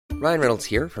Ryan Reynolds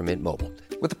here from Mint Mobile.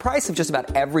 With the price of just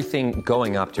about everything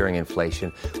going up during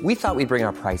inflation, we thought we'd bring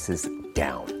our prices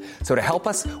down. So to help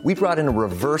us, we brought in a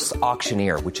reverse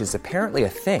auctioneer, which is apparently a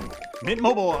thing. Mint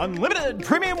Mobile Unlimited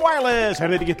Premium Wireless. How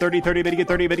to get 30, 30, bit to get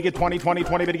 30, bit to get 20, 20,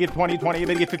 20, bit to get 20, 20,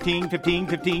 bit to get 15, 15,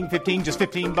 15, 15, just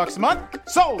 $15 a month?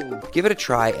 Sold! Give it a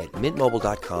try at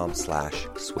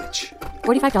mintmobile.com/switch.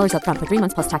 $45 up front for 3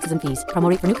 months plus taxes and fees. Promo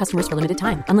rate for new customers for limited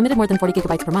time. Unlimited more than 40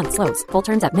 gigabytes per month. Slows full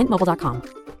terms at mintmobile.com.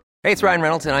 Hey, it's Ryan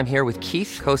Reynolds, and I'm here with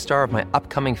Keith, co-star of my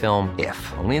upcoming film, If,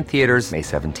 only in theaters May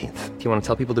 17th. Do you want to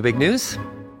tell people the big news?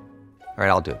 All right,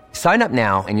 I'll do it. Sign up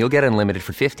now and you'll get unlimited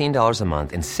for $15 a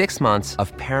month and 6 months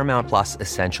of Paramount Plus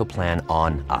Essential Plan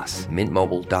on us.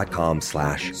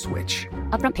 Mintmobile.com/switch.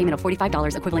 Upfront payment of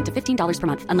 $45 equivalent to $15 per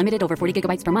month. Unlimited over 40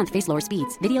 gigabytes per month. Face lower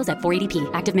speeds. Videos at 480p.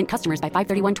 Active Mint customers by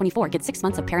 531.24 get 6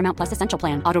 months of Paramount Plus Essential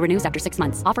Plan. Auto renews after 6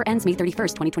 months. Offer ends May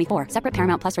 31st, 2024. Separate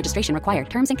Paramount Plus registration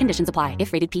required. Terms and conditions apply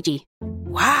if rated PG.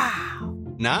 Wow.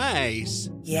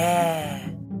 Nice. Yeah.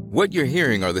 What you're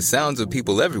hearing are the sounds of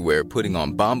people everywhere putting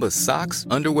on Bombas socks,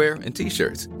 underwear, and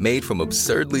T-shirts made from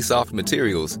absurdly soft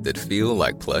materials that feel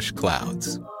like plush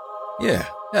clouds. Yeah,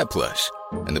 that plush.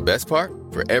 And the best part?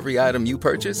 For every item you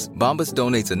purchase, Bombas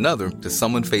donates another to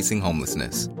someone facing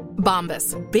homelessness.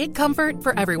 Bombas. Big comfort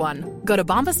for everyone. Go to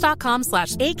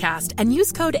bombas.com/ACAST and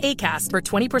use code ACAST for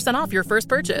 20% off your first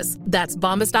purchase. That's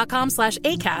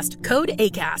bombas.com/ACAST. Code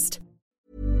ACAST.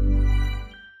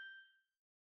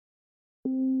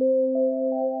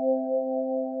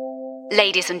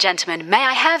 Ladies and gentlemen, may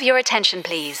I have your attention,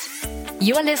 please?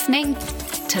 You are listening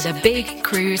to the Big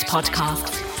Cruise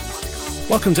Podcast.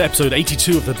 Welcome to episode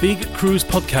 82 of the Big Cruise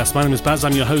Podcast. My name is Baz,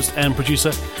 I'm your host and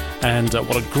producer, and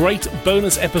what a great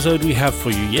bonus episode we have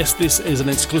for you. Yes, this is an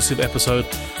exclusive episode,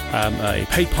 a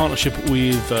paid partnership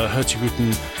with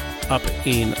Hurtigruten up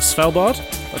in Svalbard.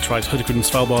 That's right, Hurtigruten and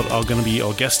Svalbard are going to be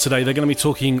our guests today. They're going to be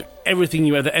talking everything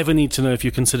you ever need to know if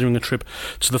you're considering a trip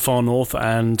to the far north,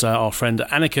 and our friend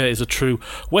Annika is a true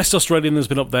West Australian that's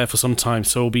been up there for some time,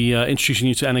 so we'll be introducing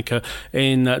you to Annika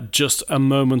in just a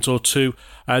moment or two.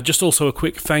 Just also a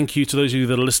quick thank you to those of you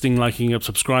that are listening, liking and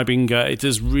subscribing. It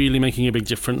is really making a big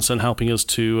difference and helping us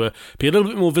to be a little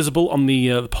bit more visible on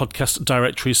the podcast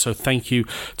directories, so thank you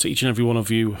to each and every one of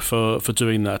you for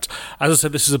doing that. As I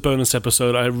said, this is a bonus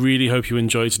episode. I really hope you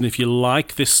enjoy it, and if you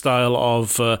like this style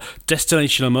of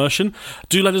destination immersion,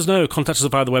 do let us know. Contact us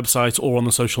via the website or on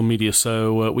the social media,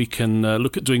 so we can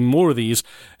look at doing more of these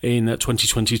in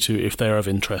 2022 if they're of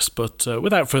interest. But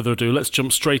without further ado, let's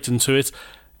jump straight into it.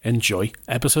 Enjoy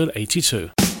episode 82.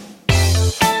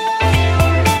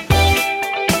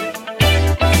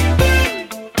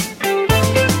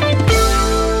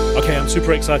 Okay, I'm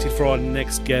super excited for our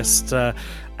next guest.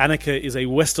 Annika is a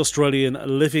West Australian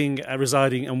living,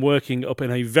 residing and working up in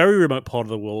a very remote part of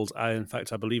the world. In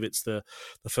fact, I believe it's the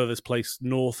furthest place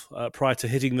north prior to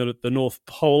hitting the North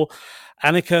Pole.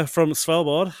 Annika from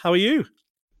Svalbard, how are you?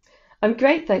 I'm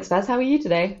great, thanks, Baz. How are you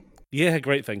today? Yeah,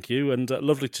 great, thank you, and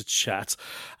lovely to chat.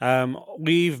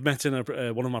 We've met in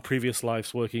one of my previous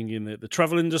lives working in the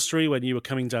travel industry when you were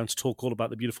coming down to talk all about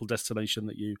the beautiful destination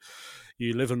that you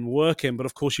live and work in. But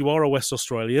of course, you are a West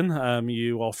Australian.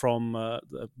 You are from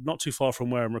not too far from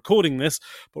where I'm recording this,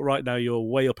 but right now you're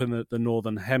way up in the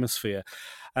Northern Hemisphere.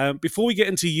 Before we get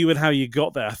into you and how you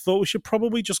got there, I thought we should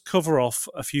probably just cover off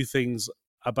a few things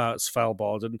about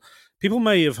Svalbard. And people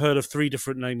may have heard of three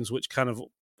different names which kind of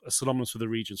synonymous for the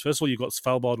regions. First of all, you've got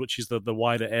Svalbard, which is the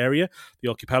wider area, the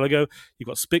archipelago. You've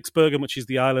got Spitsbergen, which is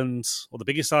the island, or the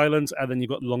biggest island, and then you've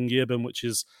got Longyearbyen, which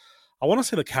is, I want to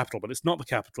say the capital, but it's not the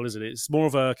capital, is it? It's more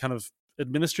of a kind of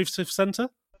administrative centre?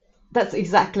 That's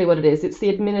exactly what it is. It's the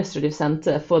administrative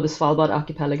centre for the Svalbard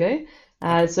archipelago.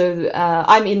 So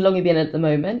I'm in Longyearbyen at the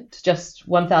moment, just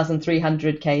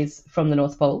 1,300 k's from the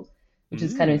North Pole, which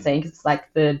is kind of insane because it's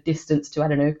like the distance to, I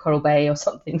don't know, Coral Bay or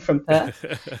something from Perth.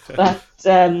 But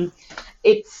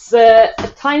it's a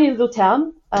tiny little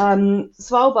town.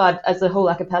 Svalbard as a whole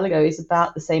archipelago is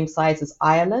about the same size as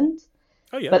Ireland,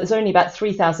 but there's only about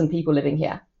 3,000 people living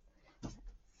here.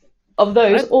 Of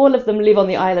those, all of them live on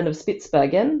the island of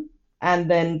Spitsbergen, and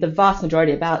then the vast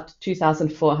majority, about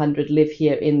 2,400, live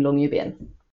here in Longyearbyen.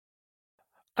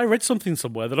 I read something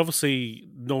somewhere that obviously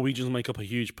Norwegians make up a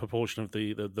huge proportion of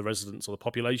the residents or the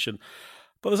population,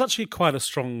 but there's actually quite a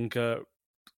strong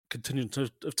contingent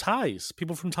of Thais,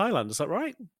 people from Thailand. Is that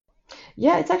right?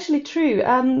 Yeah, it's actually true.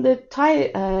 The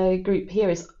Thai group here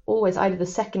is always either the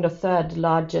second or third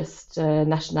largest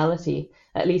nationality,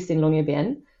 at least in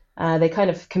Longyearbyen. They kind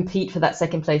of compete for that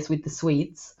second place with the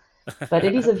Swedes. But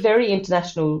it is a very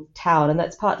international town, and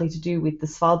that's partly to do with the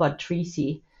Svalbard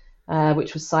Treaty,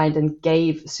 which was signed and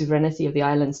gave sovereignty of the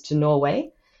islands to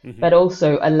Norway. but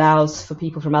also allows for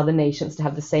people from other nations to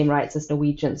have the same rights as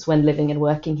Norwegians when living and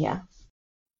working here.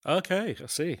 Okay, I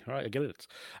see. Right, I get it.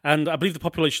 And I believe the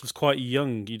population is quite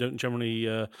young. You don't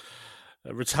generally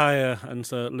retire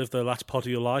and live the last part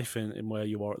of your life in where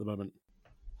you are at the moment.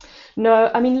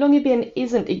 No, I mean, Longyearbyen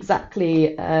isn't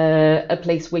exactly a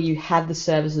place where you have the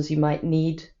services you might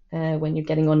need when you're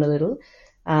getting on a little.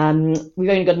 We've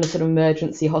only got a sort of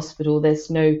emergency hospital.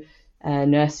 There's no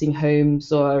nursing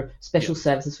homes or special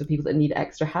services for people that need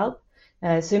extra help.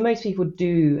 So most people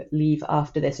do leave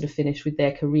after they're sort of finished with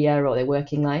their career or their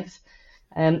working life.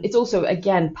 It's also,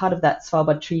 again, part of that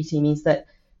Svalbard Treaty means that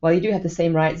while you do have the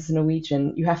same rights as a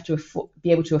Norwegian, you have to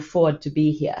be able to afford to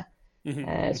be here.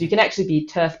 So you can actually be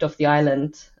turfed off the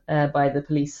island by the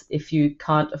police if you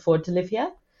can't afford to live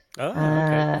here.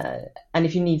 Okay. And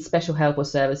if you need special help or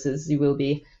services, you will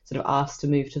be sort of asked to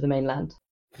move to the mainland.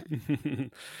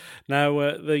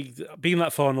 Now, being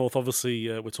that far north, obviously,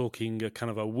 we're talking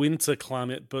kind of a winter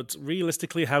climate, but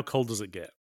realistically, how cold does it get?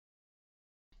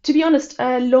 To be honest,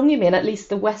 Longyearbyen, at least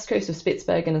the west coast of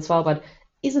Spitsbergen and Svalbard,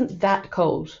 isn't that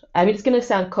cold. I mean, it's going to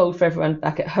sound cold for everyone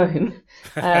back at home,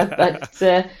 but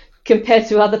compared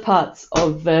to other parts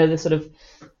of the sort of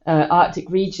Arctic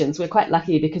regions, we're quite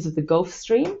lucky because of the Gulf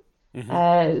Stream.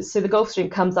 So the Gulf Stream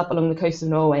comes up along the coast of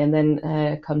Norway and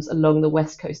then comes along the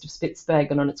west coast of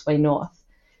Spitsbergen on its way north.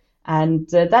 And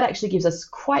that actually gives us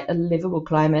quite a livable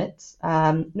climate.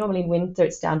 Normally in winter,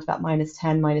 it's down to about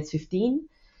 -10,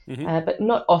 -15, but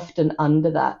not often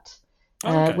under that.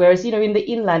 Whereas, in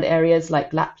the inland areas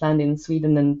like Lapland in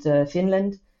Sweden and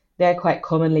Finland, they're quite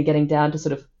commonly getting down to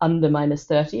sort of under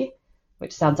 -30,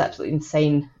 which sounds absolutely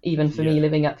insane even for me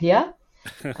living up here.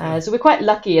 So we're quite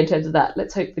lucky in terms of that.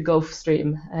 Let's hope the Gulf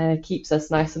Stream keeps us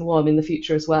nice and warm in the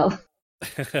future as well.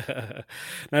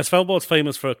 Now, Svalbard's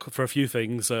famous for a few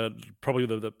things. Probably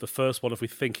the first one, if we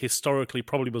think historically,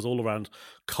 probably was all around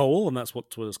coal, and that's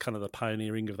what was kind of the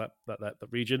pioneering of that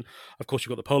region. Of course,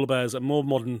 you've got the polar bears, and more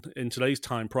modern in today's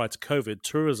time, prior to COVID,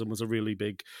 tourism was a really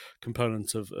big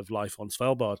component of life on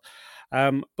Svalbard.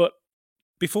 But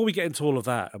before we get into all of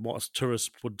that and what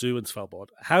tourists would do in Svalbard,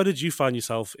 how did you find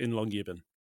yourself in Longyearbyen?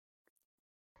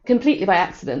 Completely by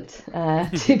accident,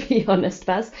 to be honest,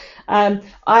 Baz.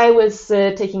 I was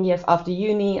taking a year after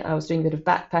uni. I was doing a bit of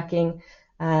backpacking,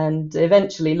 and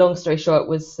eventually, long story short,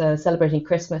 was celebrating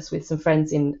Christmas with some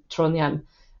friends in Trondheim,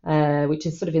 which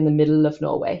is sort of in the middle of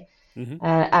Norway.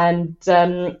 And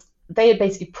they had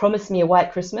basically promised me a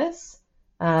white Christmas.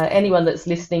 Anyone that's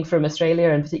listening from Australia,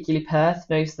 and particularly Perth,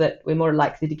 knows that we're more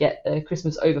likely to get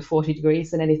Christmas over 40 degrees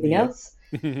than anything else.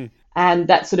 And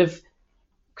that sort of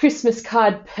Christmas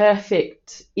card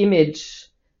perfect image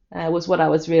was what I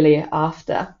was really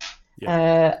after.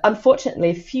 Unfortunately,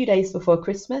 a few days before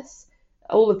Christmas,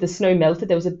 all of the snow melted.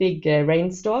 There was a big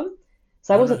rainstorm,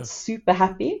 so I wasn't super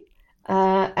happy.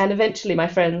 And eventually my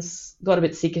friends got a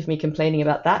bit sick of me complaining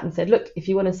about that and said, look, if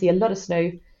you want to see a lot of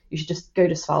snow, you should just go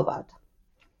to Svalbard.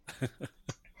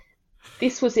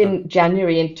 This was in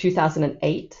January in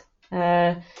 2008.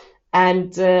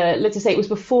 And let's just say it was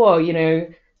before,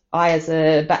 I, as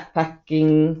a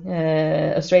backpacking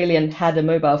Australian, had a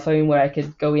mobile phone where I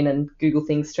could go in and Google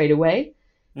things straight away.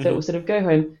 So it was sort of go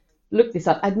home, look this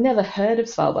up. I'd never heard of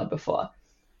Svalbard before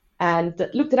and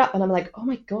looked it up, and I'm like, oh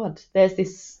my God, there's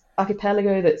this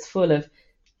archipelago that's full of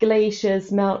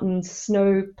glaciers, mountains,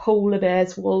 snow, polar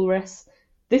bears, walrus.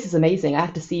 This is amazing. I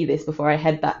have to see this before I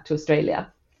head back to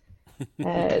Australia.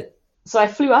 So I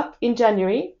flew up in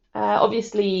January.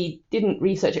 Obviously didn't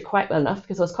research it quite well enough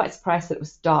because I was quite surprised that it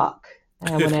was dark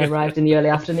when I arrived in the early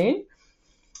afternoon.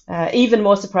 Even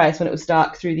more surprised when it was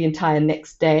dark through the entire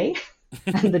next day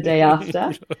and the day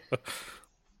after.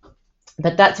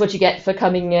 But that's what you get for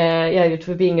coming,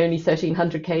 for being only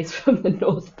 1,300 k's from the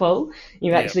North Pole.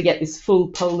 You actually get this full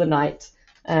polar night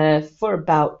for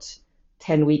about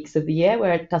 10 weeks of the year,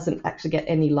 where it doesn't actually get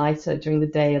any lighter during the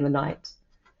day and the night.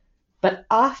 But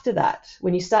after that,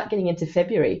 when you start getting into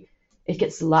February, it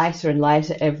gets lighter and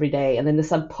lighter every day. And then the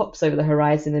sun pops over the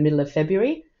horizon in the middle of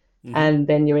February, and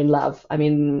then you're in love. I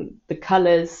mean, the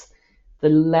colors, the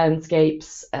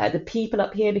landscapes, the people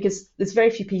up here, because there's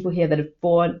very few people here that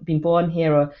have been born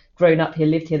here or grown up here,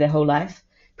 lived here their whole life.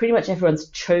 Pretty much everyone's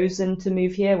chosen to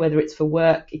move here, whether it's for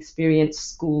work, experience,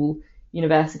 school,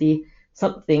 university,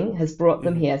 something has brought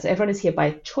them here. So everyone is here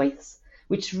by choice,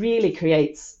 which really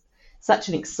creates such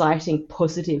an exciting,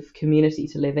 positive community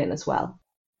to live in as well.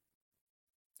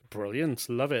 Brilliant,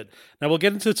 love it. Now we'll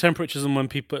get into the temperatures and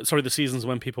the seasons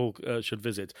when people should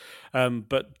visit.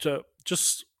 But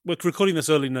we're recording this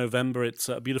early November. It's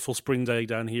a beautiful spring day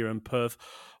down here in Perth.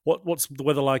 What's the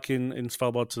weather like in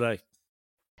Svalbard today?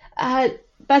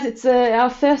 But it's our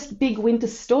first big winter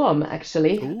storm,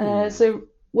 actually. So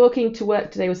walking to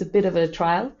work today was a bit of a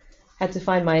trial. Had to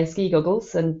find my ski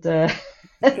goggles and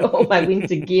all my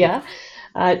winter gear.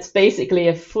 It's basically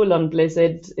a full-on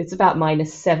blizzard. It's about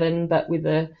 -7, but with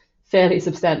a fairly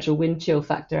substantial wind chill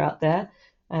factor out there.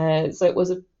 So it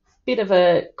was a bit of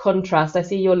a contrast. I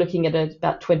see you're looking at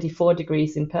about 24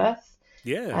 degrees in Perth.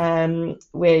 Yeah.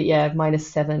 We're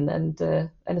 -7 and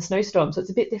a snowstorm, so it's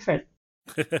a bit different.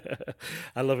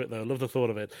 I love it, though. I love the thought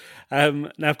of it.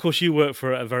 Now, of course, you work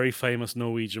for a very famous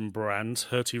Norwegian brand.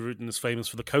 Hurtigruten is famous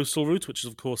for the coastal route, which is,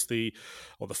 of course, the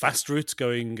fast route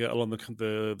going along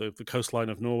the coastline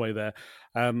of Norway there.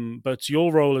 But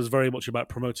your role is very much about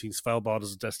promoting Svalbard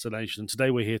as a destination. Today,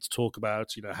 we're here to talk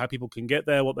about how people can get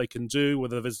there, what they can do,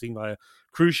 whether they're visiting via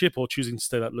cruise ship or choosing to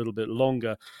stay that little bit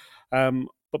longer.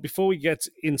 But before we get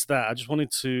into that, I just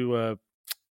wanted to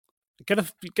get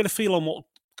a feel on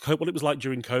what it was like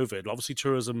during COVID. Obviously,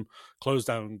 tourism closed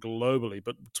down globally,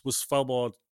 but was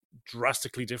Svalbard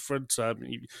drastically different?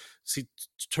 You see,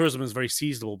 tourism is very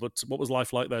seasonal, but what was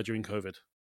life like there during COVID?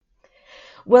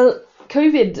 Well,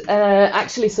 COVID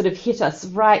actually sort of hit us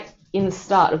right in the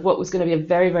start of what was going to be a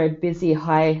very, very busy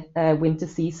high winter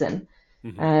season.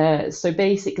 So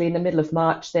basically, in the middle of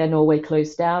March, there, Norway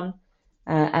closed down,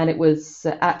 and it was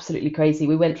absolutely crazy.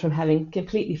 We went from having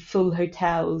completely full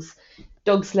hotels,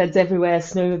 dog sleds everywhere,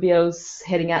 snowmobiles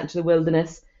heading out into the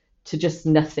wilderness, to just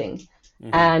nothing.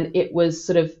 And it was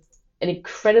sort of an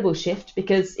incredible shift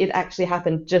because it actually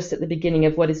happened just at the beginning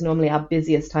of what is normally our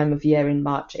busiest time of year in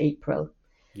March, April.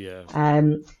 Yeah.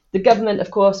 The government,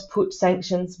 of course, put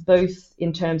sanctions both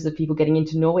in terms of people getting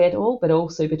into Norway at all, but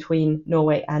also between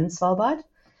Norway and Svalbard.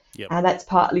 Yep. And that's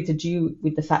partly to do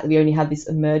with the fact that we only have this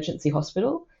emergency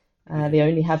hospital. They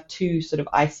only have 2 sort of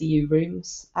ICU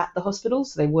rooms at the hospital,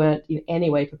 so they weren't in any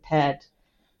way prepared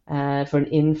for an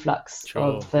influx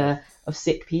of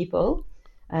sick people.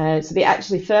 So they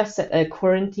actually first set a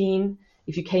quarantine.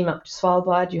 If you came up to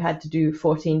Svalbard, you had to do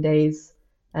 14 days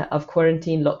of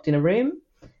quarantine locked in a room.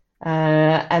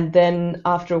 And then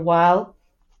after a while,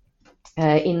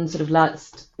 in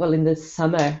the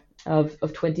summer of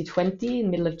 2020, in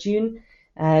the middle of June,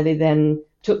 they then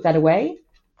took that away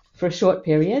for a short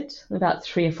period, about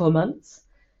 3 or 4 months.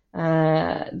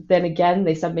 Then again,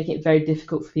 they started making it very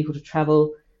difficult for people to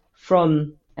travel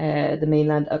from the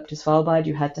mainland up to Svalbard.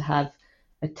 You had to have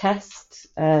a test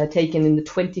taken in the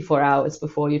 24 hours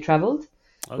before you traveled,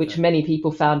 which many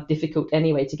people found difficult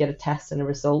anyway to get a test and a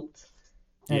result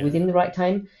within the right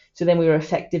time. So then we were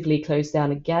effectively closed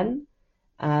down again.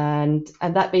 And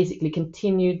that basically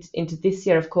continued into this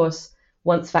year. Of course,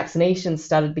 once vaccinations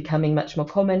started becoming much more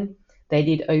common, they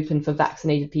did open for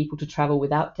vaccinated people to travel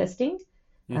without testing.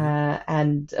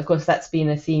 And of course, that's been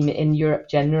a theme in Europe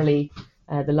generally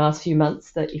the last few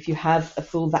months, that if you have a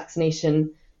full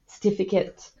vaccination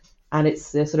certificate and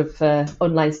it's a sort of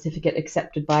online certificate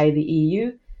accepted by the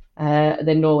EU,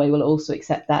 then Norway will also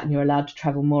accept that and you're allowed to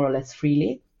travel more or less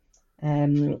freely.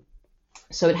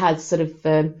 So it has sort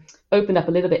of opened up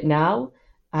a little bit now.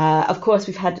 Of course,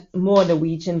 we've had more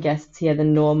Norwegian guests here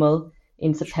than normal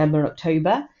in September and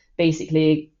October.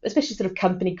 Basically, especially sort of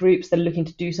company groups that are looking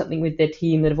to do something with their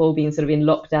team that have all been sort of in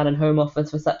lockdown and home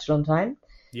office for such a long time.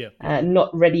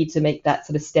 Not ready to make that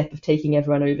sort of step of taking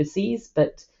everyone overseas,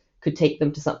 but could take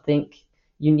them to something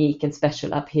unique and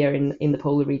special up here in the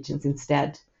polar regions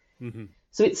instead.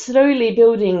 So it's slowly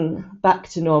building back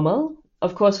to normal.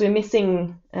 Of course, we're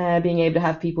missing being able to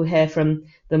have people here from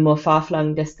the more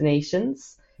far-flung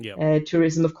destinations.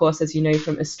 Tourism, of course, as you know,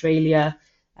 from Australia,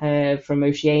 from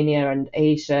Oceania and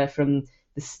Asia, from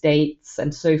the States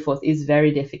and so forth, is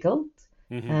very difficult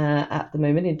at the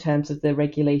moment in terms of the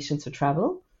regulations for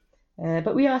travel.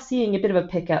 But we are seeing a bit of a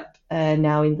pickup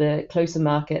now in the closer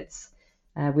markets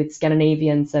with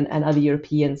Scandinavians and other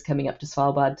Europeans coming up to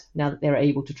Svalbard now that they're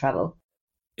able to travel.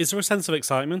 Is there a sense of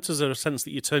excitement? Is there a sense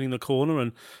that you're turning the corner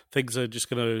and things are just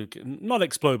going to, not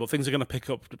explode, but things are going to pick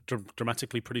up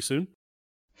dramatically pretty soon?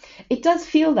 It does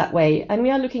feel that way, and we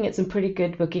are looking at some pretty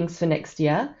good bookings for next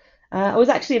year. I was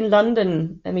actually in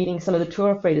London meeting some of the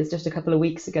tour operators just a couple of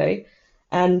weeks ago,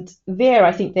 and there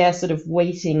I think they're sort of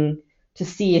waiting to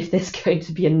see if there's going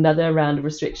to be another round of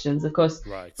restrictions. Of course,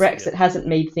 Brexit hasn't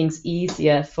made things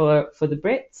easier for the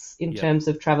Brits in terms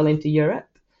of travel into Europe.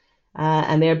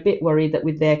 And they're a bit worried that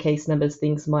with their case numbers,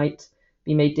 things might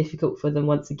be made difficult for them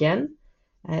once again.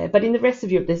 But in the rest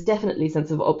of Europe, there's definitely a sense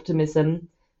of optimism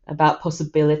about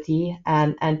possibility,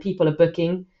 and people are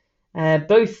booking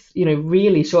both,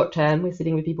 really short term. We're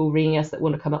sitting with people ringing us that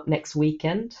want to come up next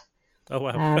weekend,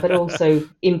 but also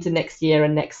into next year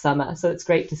and next summer. So it's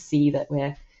great to see that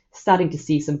we're starting to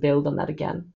see some build on that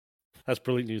again. That's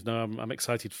brilliant news. No, I'm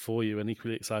excited for you, and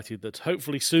equally excited that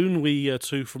hopefully soon we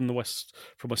too from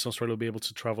Western Australia will be able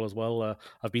to travel as well.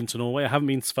 I've been to Norway. I haven't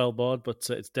been to Svalbard, but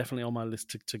it's definitely on my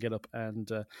list to get up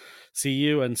and see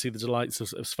you and see the delights of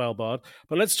Svalbard.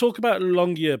 But let's talk about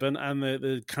Longyearbyen and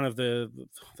the kind of the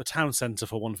town centre,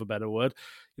 for want of a better word.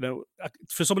 You know,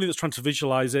 for somebody that's trying to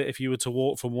visualize it, if you were to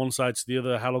walk from one side to the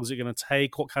other, how long is it going to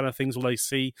take? What kind of things will they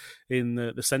see in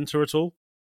the centre at all?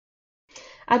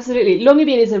 Absolutely.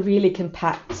 Longyearbyen is a really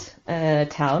compact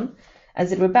town, as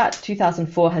there are about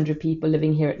 2,400 people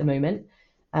living here at the moment.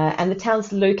 And the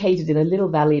town's located in a little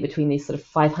valley between these sort of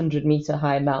 500-meter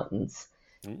high mountains.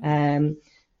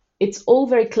 It's all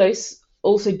very close,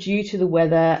 also due to the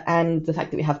weather and the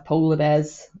fact that we have polar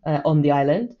bears on the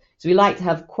island. So we like to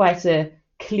have quite a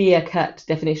clear-cut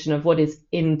definition of what is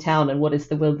in town and what is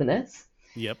the wilderness.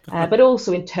 Yep. But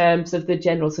also in terms of the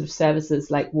general sort of services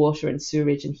like water and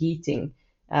sewerage and heating,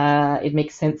 it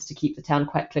makes sense to keep the town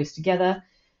quite close together.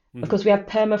 Of course, we have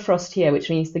permafrost here,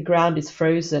 which means the ground is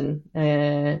frozen.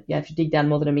 If you dig down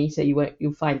more than a meter,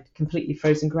 you'll find completely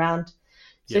frozen ground.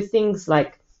 So things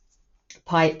like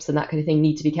pipes and that kind of thing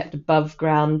need to be kept above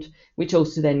ground, which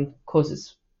also then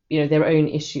causes their own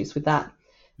issues with that.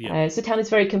 So town is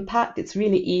very compact. It's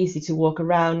really easy to walk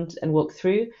around and walk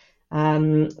through.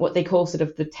 What they call sort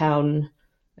of the town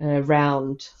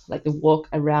round, like the walk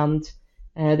around.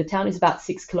 The town is about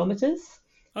 6 kilometers,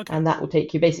 and that will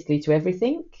take you basically to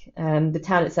everything. The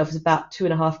town itself is about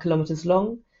 2.5 kilometers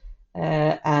long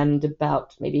and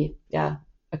about maybe a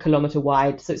kilometer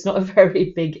wide. So it's not a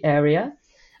very big area.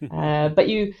 But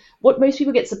what most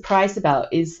people get surprised about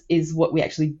is what we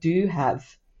actually do have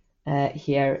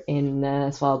here in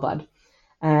Svalbard.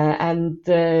 And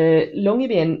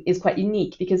Longyearbyen is quite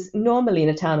unique because normally in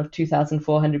a town of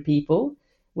 2,400 people,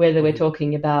 whether we're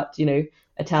talking about,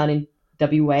 a town in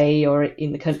WA or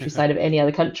in the countryside of any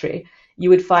other country, you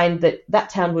would find that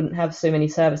town wouldn't have so many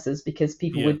services because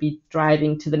people would be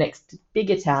driving to the next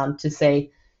bigger town to,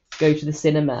 say, go to the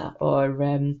cinema or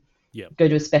go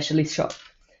to a specialist shop.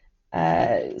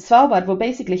 Svalbard, well,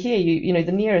 basically here,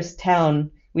 the nearest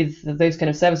town with those kind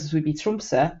of services would be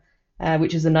Tromsø,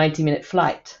 which is a 90-minute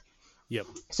flight. Yep.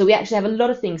 So we actually have a lot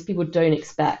of things people don't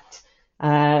expect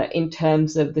in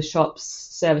terms of the shops,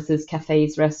 services,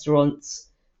 cafes, restaurants,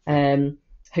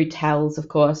 hotels, of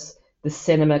course, the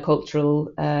cinema,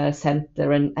 cultural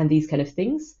centre, and these kind of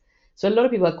things. So a lot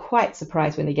of people are quite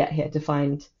surprised when they get here to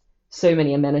find so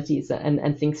many amenities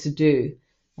and things to do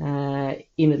in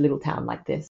a little town like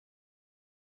this.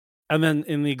 And then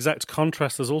in the exact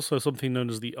contrast, there's also something known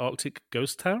as the Arctic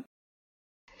Ghost Town.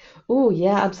 Oh,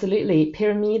 yeah, absolutely.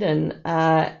 Pyramiden,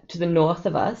 to the north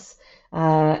of us,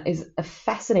 is a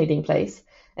fascinating place.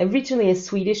 Originally a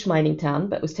Swedish mining town,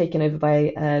 but was taken over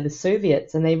by the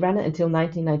Soviets, and they ran it until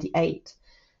 1998,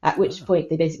 at which point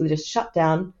they basically just shut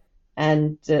down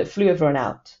and flew everyone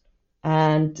out.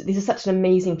 And this is such an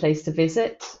amazing place to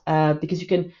visit because you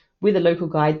can, with a local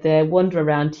guide there, wander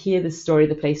around, hear the story of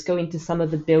the place, go into some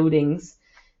of the buildings,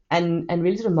 and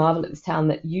really sort of marvel at this town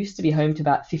that used to be home to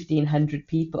about 1,500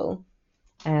 people,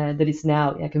 that is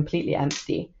now completely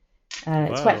empty.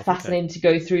 It's quite fascinating to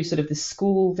go through sort of the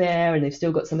school there, and they've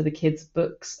still got some of the kids'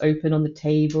 books open on the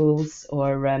tables,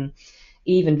 or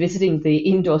even visiting the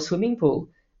indoor swimming pool,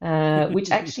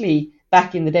 which actually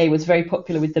back in the day was very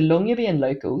popular with the Longyearbyen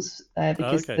locals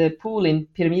because the pool in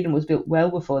Pyramiden was built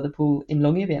well before the pool in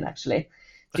Longyearbyen, actually.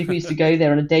 So people used to go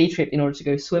there on a day trip in order to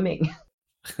go swimming.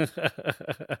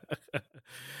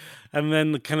 And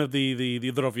then kind of the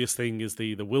other obvious thing is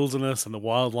the wilderness and the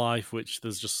wildlife, which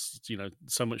there's just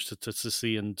so much to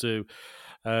see and do.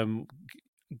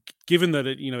 Given that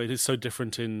it is so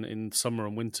different in summer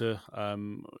and winter,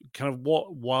 kind of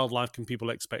what wildlife can people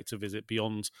expect to visit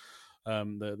beyond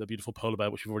the beautiful polar bear,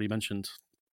 which we've already mentioned?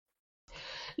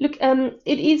 Look,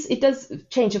 it does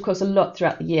change, of course, a lot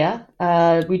throughout the year.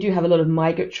 We do have a lot of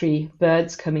migratory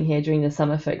birds coming here during the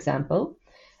summer, for example.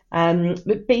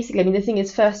 But basically, the thing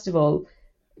is, first of all,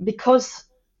 because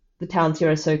the towns here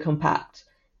are so compact,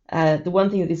 the one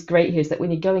thing that is great here is that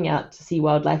when you're going out to see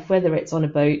wildlife, whether it's on a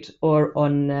boat or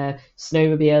on a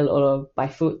snowmobile or by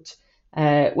foot,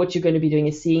 what you're going to be doing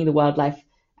is seeing the wildlife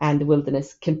and the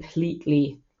wilderness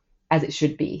completely as it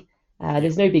should be.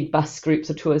 There's no big bus groups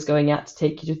or tours going out to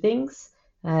take you to things.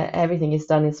 Everything is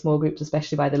done in small groups,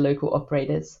 especially by the local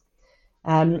operators.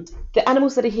 The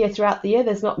animals that are here throughout the year,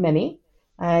 there's not many.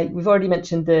 We've already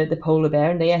mentioned the polar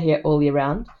bear, and they are here all year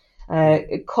round.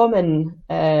 A common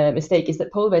mistake is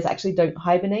that polar bears actually don't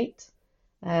hibernate.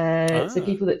 So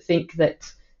people that think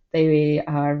that they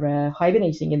are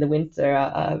hibernating in the winter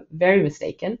are very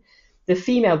mistaken. The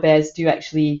female bears do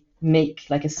actually make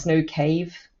like a snow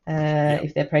cave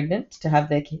if they're pregnant, to have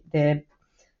their I think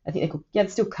they're called, they're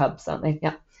still cubs, aren't they?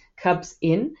 Yeah, cubs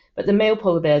in. But the male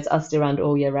polar bears are still around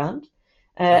all year round.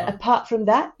 Apart from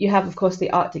that, you have, of course,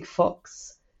 the Arctic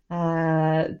fox.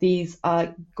 These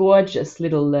are gorgeous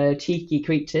little cheeky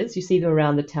creatures. You see them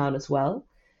around the town as well.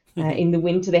 In the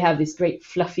winter, they have this great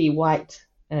fluffy white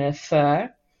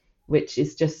fur, which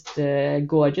is just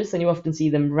gorgeous. And you often see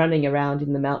them running around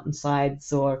in the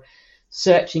mountainsides or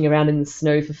searching around in the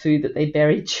snow for food that they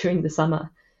buried during the summer.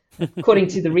 According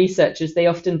to the researchers, they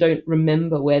often don't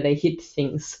remember where they hid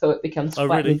things, so it becomes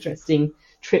quite an interesting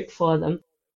trip for them.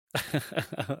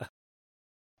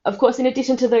 Of course, in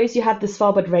addition to those, you have the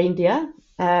Svalbard reindeer,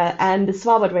 and the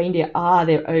Svalbard reindeer are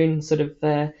their own sort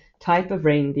of type of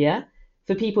reindeer.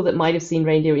 For people that might have seen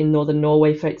reindeer in northern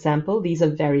Norway, for example, these are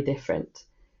very different.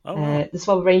 Oh, wow. The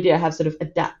Svalbard reindeer have sort of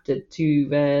adapted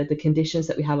to the conditions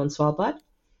that we have on Svalbard.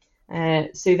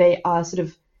 So they are sort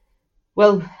of,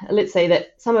 well, let's say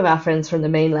that some of our friends from the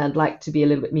mainland like to be a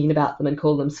little bit mean about them and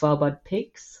call them Svalbard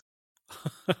pigs.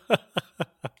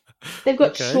 They've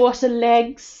got shorter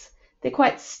legs. They're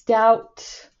quite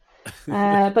stout.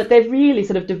 But they've really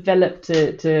sort of developed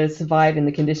to survive in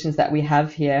the conditions that we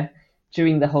have here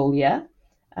during the whole year.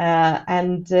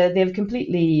 And they're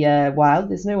completely wild.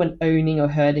 There's no one owning or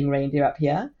herding reindeer up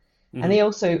here. Mm-hmm. And they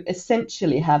also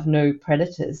essentially have no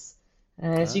predators.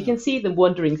 So you can see them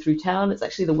wandering through town. It's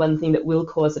actually the one thing that will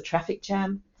cause a traffic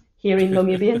jam here in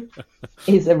Longyearbyen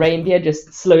is a reindeer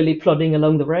just slowly plodding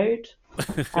along the road.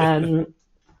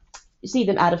 You see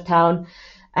them out of town.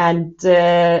 And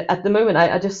at the moment,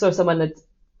 I just saw someone had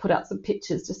put out some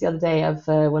pictures just the other day of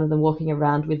one of them walking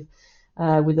around with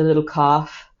a little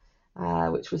calf,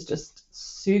 which was just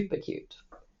super cute.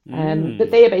 But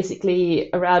they are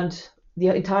basically around the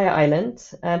entire island,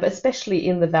 but especially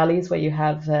in the valleys where you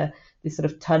have this sort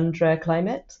of tundra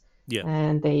climate. Yeah.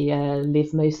 And they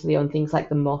live mostly on things like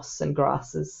the moss and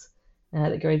grasses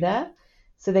that grow there.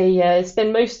 So they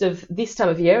spend most of this time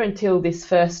of year until this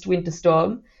first winter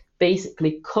storm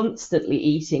basically constantly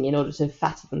eating in order to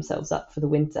fatten themselves up for the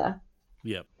winter.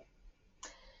 Yeah.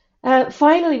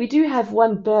 Finally, we do have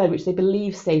one bird which they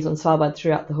believe stays on Svalbard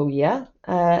throughout the whole year.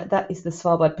 That is the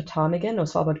Svalbard ptarmigan or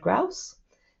Svalbard grouse.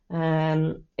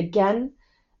 Again,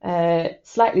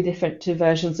 slightly different to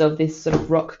versions of this sort of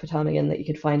rock ptarmigan that you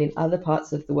could find in other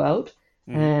parts of the world,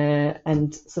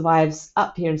 and survives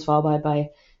up here in Svalbard by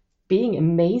being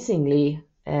amazingly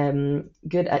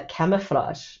good at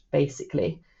camouflage,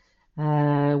 basically,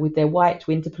 with their white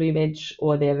winter plumage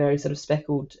or their very sort of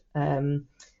speckled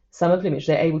summer plumage.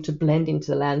 They're able to blend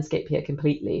into the landscape here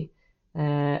completely.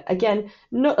 Again,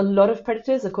 not a lot of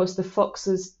predators. Of course, the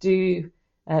foxes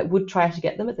would try to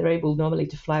get them, but they're able normally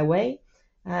to fly away.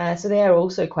 So they are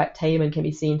also quite tame and can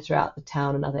be seen throughout the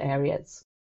town and other areas.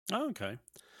 Oh, okay.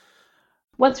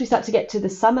 Once we start to get to the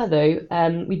summer,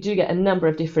 though, we do get a number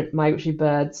of different migratory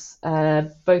birds,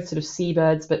 both sort of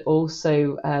seabirds, but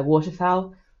also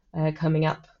waterfowl coming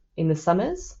up in the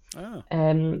summers. Oh.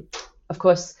 Of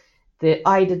course, the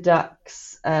eider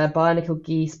ducks, barnacle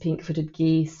geese, pink-footed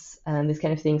geese, and these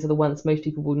kind of things are the ones most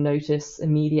people will notice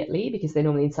immediately because they're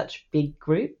normally in such big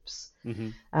groups. Mm-hmm.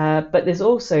 But there's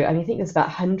also, I think there's about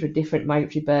 100 different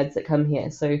migratory birds that come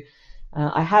here. So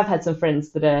I have had some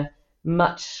friends that are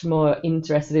much more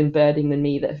interested in birding than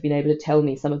me that have been able to tell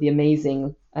me some of the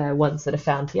amazing ones that are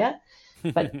found here.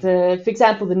 But for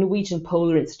example, the Norwegian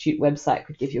Polar Institute website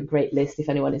could give you a great list if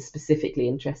anyone is specifically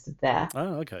interested there.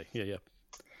 Oh, okay. Yeah.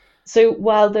 So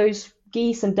while those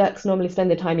geese and ducks normally spend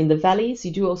their time in the valleys,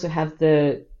 you do also have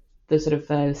the sort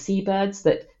of seabirds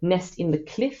that nest in the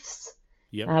cliffs,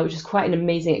 which is quite an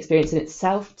amazing experience in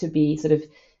itself to be sort of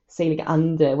sailing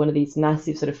under one of these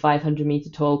massive sort of 500-meter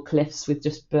tall cliffs with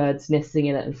just birds nesting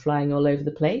in it and flying all over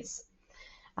the place.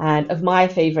 And of my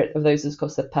favourite of those is, of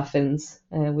course, the puffins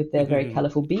with their very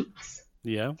colourful beaks.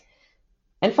 Yeah.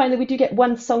 And finally, we do get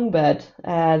one songbird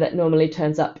that normally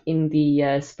turns up in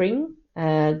the spring.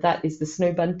 That is the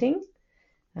snow bunting.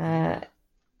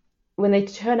 When they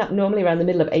turn up normally around the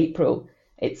middle of April,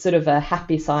 it's sort of a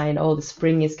happy sign, oh, the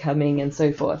spring is coming and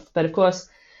so forth. But of course,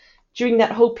 during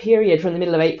that whole period from the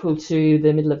middle of April to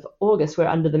the middle of August, we're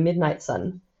under the midnight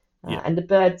sun. And the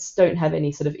birds don't have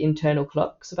any sort of internal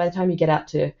clock. So by the time you get out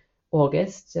to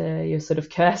August, you're sort of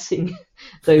cursing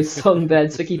those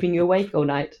songbirds for keeping you awake all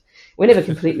night. We're never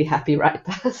completely happy, right,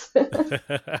 Baz?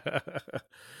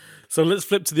 So let's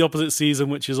flip to the opposite season,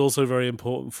 which is also very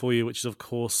important for you, which is, of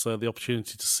course, the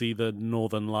opportunity to see the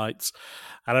Northern Lights.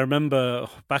 And I remember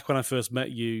back when I first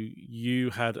met you,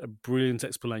 you had a brilliant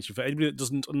explanation. For anybody that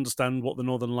doesn't understand what the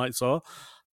Northern Lights are,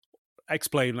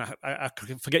 explain. I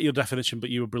forget your definition, but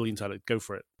you were brilliant at it. Go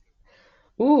for it.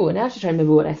 Ooh, now I have to try and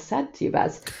remember what I said to you,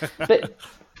 Baz. But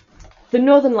the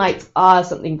Northern Lights are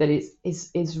something that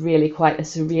is really quite a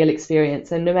surreal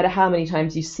experience. And no matter how many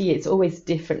times you see it, it's always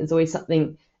different. There's always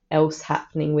something else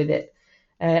happening with it.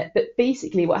 But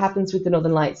basically what happens with the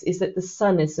Northern Lights is that the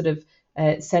sun is sort of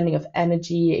sending off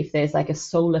energy. If there's like a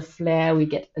solar flare, we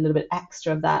get a little bit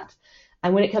extra of that.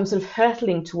 And when it comes sort of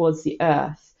hurtling towards the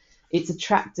Earth, it's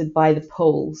attracted by the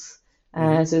poles.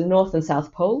 So the North and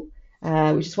South Pole,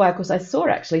 which is why, of course, I saw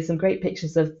actually some great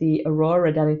pictures of the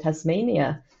aurora down in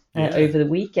Tasmania over the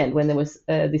weekend when there was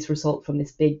this result from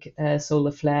this big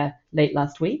solar flare late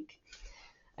last week.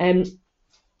 And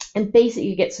basically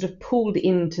you get sort of pulled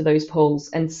into those poles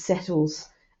and settles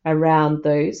around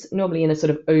those, normally in a sort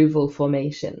of oval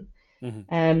formation.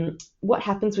 What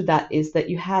happens with that is that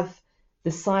you have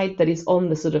the side that is on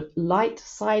the sort of light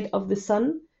side of the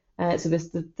sun. So there's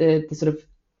the sort of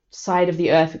side of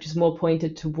the Earth which is more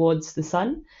pointed towards the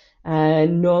sun,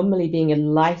 normally being a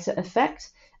lighter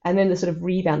effect, and then the sort of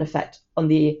rebound effect on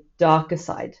the darker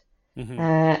side.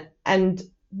 And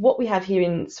what we have here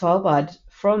in Svalbard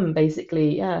from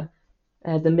basically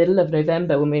the middle of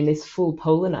November, when we're in this full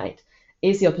polar night,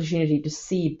 is the opportunity to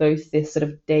see both this sort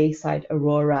of day side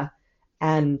aurora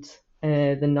and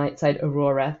the night side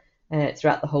aurora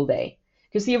throughout the whole day.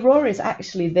 Because the aurora is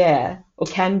actually there, or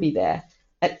can be there,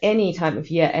 at any time of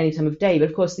year, any time of day. But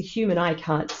of course, the human eye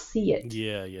can't see it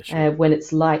sure. When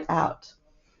it's light out.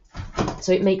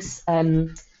 So it makes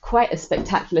quite a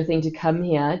spectacular thing to come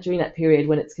here during that period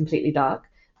when it's completely dark,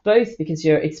 both because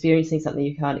you're experiencing something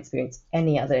you can't experience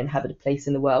any other inhabited place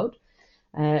in the world,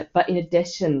 but in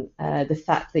addition, the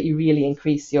fact that you really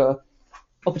increase your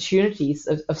opportunities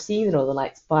of seeing the Northern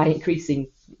Lights by increasing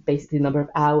basically the number of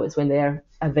hours when they're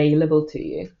available to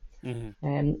you.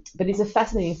 But it's a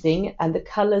fascinating thing, and the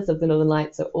colours of the Northern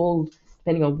Lights are all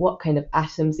depending on what kind of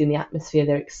atoms in the atmosphere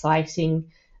they're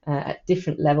exciting at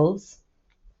different levels.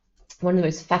 One of the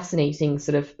most fascinating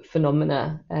sort of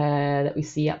phenomena that we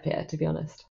see up here, to be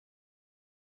honest.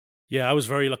 Yeah, I was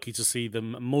very lucky to see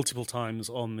them multiple times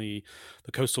on the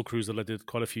coastal cruise that I did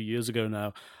quite a few years ago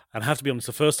now. And I have to be honest,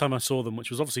 the first time I saw them, which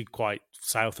was obviously quite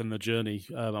south in the journey,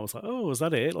 I was like, oh, is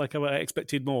that it? Like, I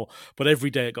expected more. But every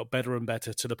day it got better and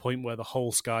better to the point where the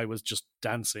whole sky was just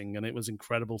dancing, and it was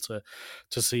incredible to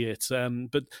see it.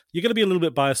 But you're going to be a little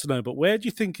bit biased to know, but where do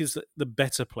you think is the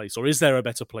better place, or is there a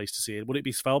better place to see it? Would it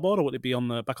be Svalbard, or would it be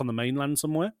back on the mainland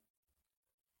somewhere?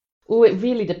 Oh, it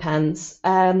really depends.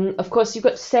 Of course, you've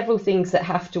got several things that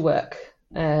have to work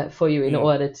for you in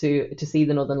order to see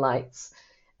the Northern Lights.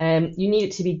 You need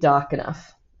it to be dark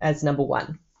enough as number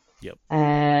one.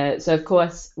 So, of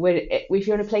course, if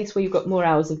you're in a place where you've got more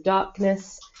hours of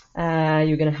darkness,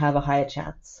 you're going to have a higher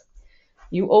chance.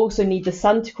 You also need the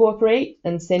sun to cooperate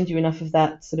and send you enough of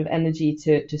that sort of energy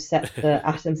to set the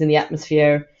atoms in the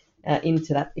atmosphere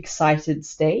into that excited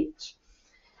state.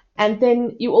 And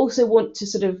then you also want to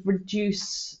sort of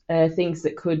reduce things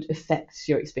that could affect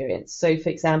your experience. So, for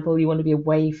example, you want to be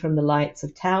away from the lights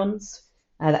of towns.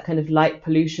 That kind of light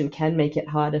pollution can make it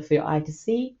harder for your eye to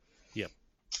see.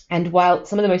 And while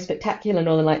some of the most spectacular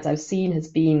Northern Lights I've seen has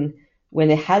been when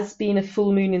there has been a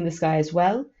full moon in the sky as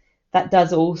well, that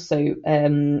does also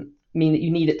mean that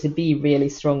you need it to be really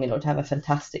strong in order to have a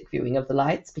fantastic viewing of the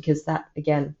lights, because that,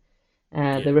 again,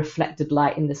 the reflected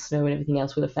light in the snow and everything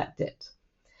else will affect it.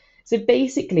 So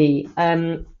basically,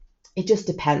 it just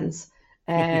depends.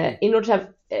 In order to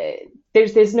have,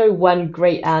 there's no one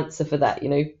great answer for that.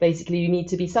 Basically, you need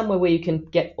to be somewhere where you can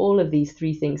get all of these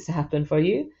three things to happen for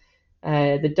you: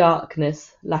 the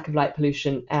darkness, lack of light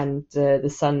pollution, and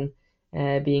the sun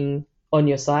being on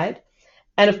your side.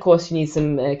 And of course, you need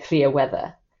some clear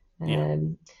weather.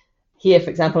 Here, for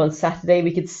example, on Saturday,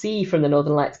 we could see from the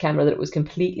Northern Lights camera that it was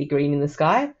completely green in the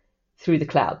sky through the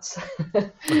clouds.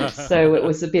 So it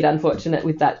was a bit unfortunate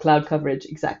with that cloud coverage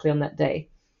exactly on that day.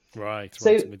 Right,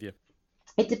 so I'm with you.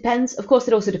 It depends. Of course,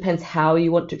 it also depends how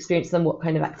you want to experience them, what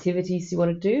kind of activities you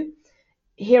want to do.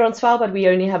 Here on Svalbard, we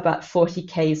only have about 40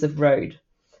 k's of road.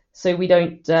 So we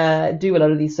don't do a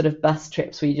lot of these sort of bus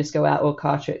trips where you just go out, or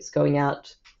car trips going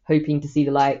out, hoping to see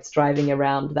the lights, driving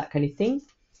around, that kind of thing.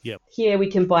 Here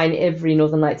we combine every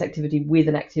Northern Lights activity with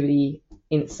an activity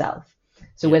in itself.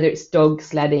 So whether it's dog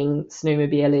sledding,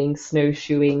 snowmobiling,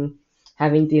 snowshoeing,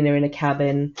 having dinner in a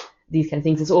cabin, these kind of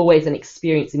things, it's always an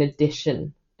experience in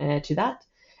addition to that.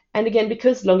 And again,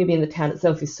 because Longyearbyen, the town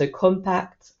itself, is so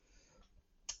compact,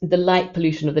 the light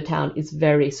pollution of the town is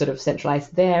very sort of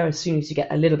centralized there. As soon as you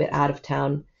get a little bit out of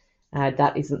town,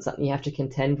 that isn't something you have to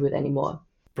contend with anymore.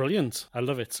 Brilliant. I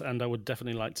love it. And I would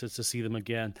definitely like to see them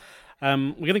again.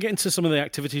 We're going to get into some of the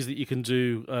activities that you can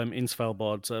do in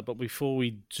Svalbard. But before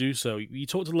we do so, you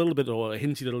talked a little bit or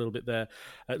hinted a little bit there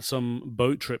at some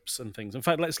boat trips and things. In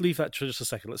fact, let's leave that for just a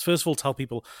second. Let's first of all tell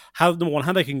people how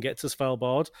they can get to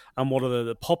Svalbard and what are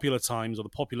the popular times or the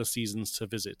popular seasons to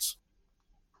visit.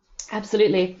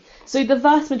 Absolutely. So the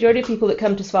vast majority of people that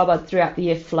come to Svalbard throughout the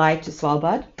year fly to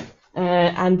Svalbard.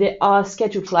 And there are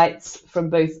scheduled flights from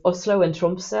both Oslo and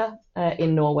Tromsø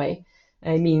in Norway,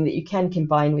 meaning that you can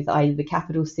combine with either the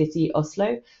capital city,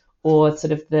 Oslo, or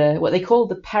sort of what they call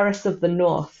the Paris of the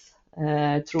North,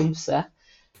 Tromsø,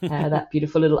 that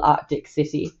beautiful little Arctic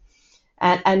city.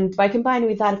 And by combining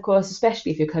with that, of course,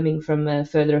 especially if you're coming from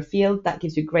further afield, that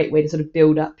gives you a great way to sort of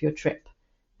build up your trip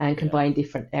and combine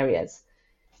different areas.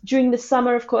 During the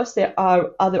summer, of course, there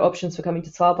are other options for coming to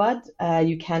Svalbard.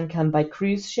 You can come by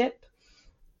cruise ship.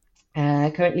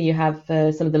 Currently, you have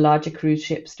some of the larger cruise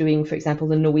ships doing, for example,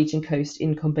 the Norwegian coast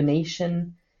in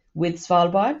combination with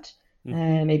Svalbard,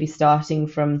 maybe starting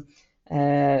from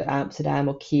Amsterdam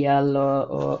or Kiel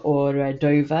or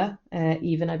Dover,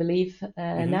 even, I believe,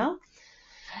 now.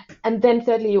 And then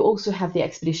thirdly, you also have the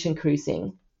expedition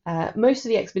cruising. Most of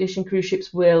the expedition cruise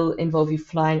ships will involve you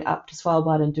flying up to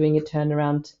Svalbard and doing a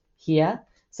turnaround here.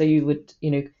 So you would,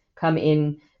 come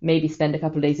in, maybe spend a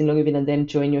couple of days in Longyearbyen and then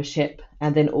join your ship,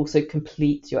 and then also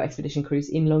complete your expedition cruise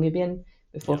in Longyearbyen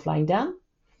before flying down.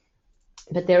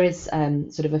 But there is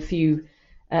sort of a few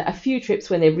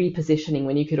trips when they're repositioning,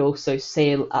 when you could also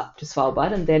sail up to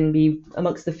Svalbard and then be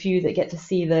amongst the few that get to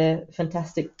see the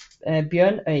fantastic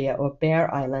Bjørnøya or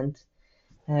Bear Island,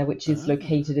 which is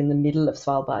located in the middle of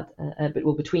Svalbard,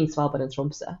 between Svalbard and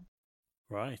Tromsø.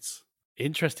 Right.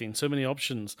 Interesting. So many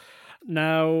options.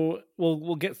 Now,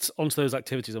 we'll get onto those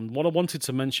activities. And what I wanted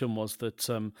to mention was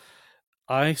that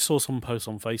I saw some posts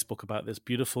on Facebook about this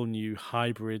beautiful new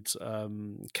hybrid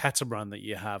catamaran that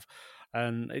you have.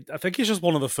 And I think it's just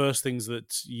one of the first things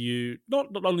that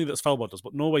not only that Svalbard does,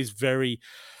 but Norway's very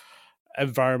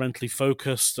environmentally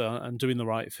focused and doing the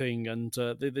right thing, and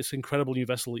this incredible new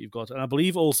vessel that you've got, and I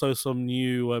believe also some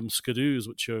new skidoos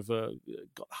which have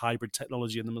got hybrid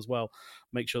technology in them as well,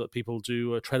 make sure that people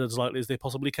do tread as lightly as they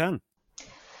possibly can.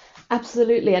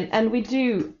 Absolutely, and we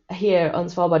do here on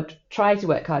Svalbard try to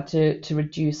work hard to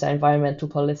reduce our environmental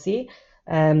policy,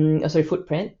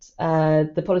 footprint.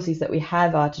 The policies that we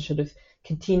have are to sort of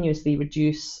continuously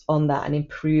reduce on that and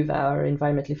improve our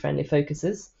environmentally friendly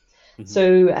focuses.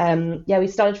 So, we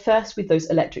started first with those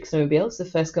electric snowmobiles, the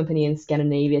first company in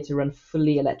Scandinavia to run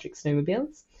fully electric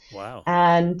snowmobiles. Wow.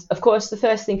 And, of course, the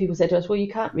first thing people said to us, well,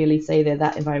 you can't really say they're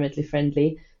that environmentally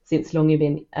friendly since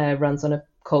Longyearbyen runs on a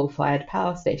coal-fired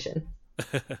power station.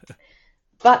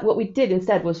 But what we did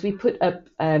instead was we put up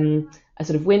a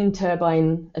sort of wind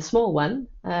turbine, a small one,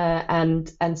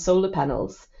 and solar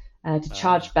panels to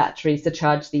charge batteries to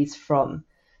charge these from.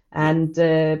 And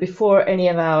before any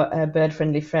of our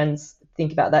bird-friendly friends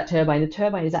think about that turbine, the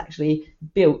turbine is actually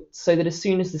built so that as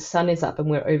soon as the sun is up and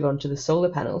we're over onto the solar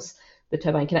panels, the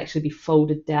turbine can actually be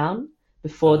folded down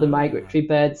before the migratory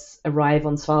birds arrive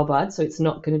on Svalbard. So it's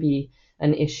not going to be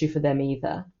an issue for them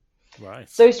either. Right.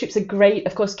 Those trips are great.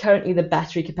 Of course, currently the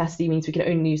battery capacity means we can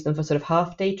only use them for sort of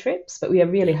half-day trips, but we are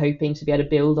really hoping to be able to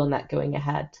build on that going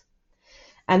ahead.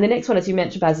 And the next one, as you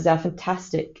mentioned, Baz, is our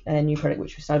fantastic new product,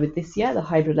 which we started with this year, the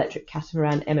hybrid electric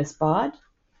catamaran MS Bard.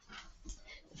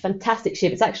 Fantastic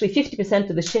ship. It's actually 50%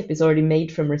 of the ship is already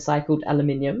made from recycled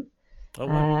aluminium. Oh,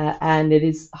 wow. And it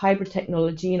is hybrid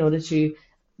technology in order to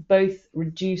both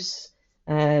reduce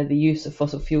the use of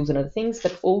fossil fuels and other things,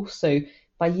 but also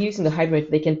by using the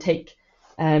hybrid, they can take,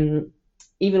 even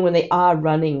when they are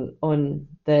running on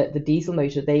the diesel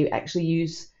motor, they actually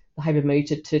use the hybrid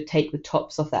motor to take the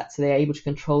tops off that, so they're able to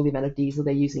control the amount of diesel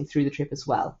they're using through the trip as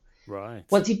well. Right.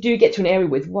 Once you do get to an area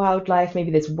with wildlife,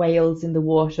 maybe there's whales in the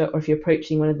water, or if you're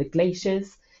approaching one of the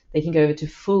glaciers, they can go over to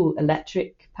full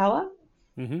electric power.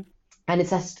 Mm-hmm. And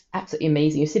it's just absolutely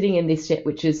amazing. You're sitting in this ship,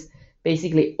 which is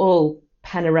basically all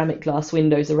panoramic glass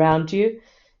windows around you.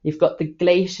 You've got the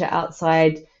glacier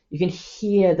outside. You can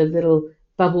hear the little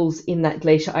bubbles in that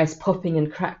glacier ice popping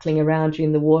and crackling around you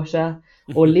in the water,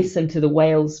 or listen to the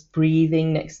whales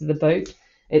breathing next to the boat.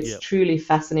 It's truly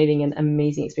fascinating and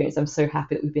amazing experience. I'm so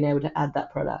happy that we've been able to add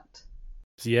that product.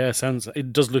 Yeah,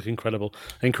 it does look incredible.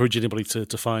 I encourage anybody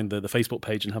to find the Facebook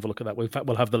page and have a look at that. In fact,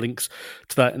 we'll have the links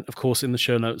to that, of course, in the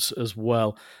show notes as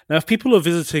well. Now, if people are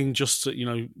visiting just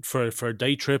for a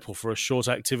day trip or for a short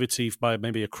activity by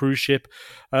maybe a cruise ship,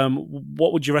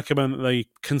 what would you recommend that they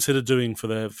consider doing for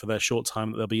their short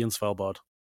time that they'll be in Svalbard?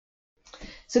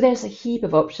 So there's a heap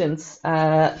of options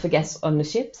for guests on the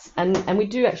ships, and we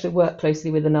do actually work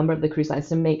closely with a number of the cruise lines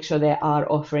to make sure they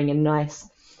are offering a nice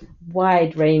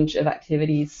wide range of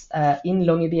activities in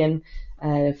Longyearbyen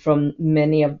from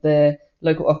many of the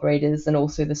local operators and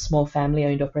also the small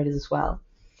family-owned operators as well.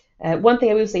 One thing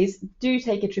I will say is do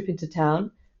take a trip into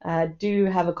town, do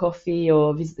have a coffee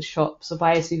or visit the shops or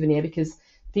buy a souvenir, because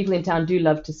people in town do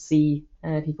love to see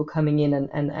people coming in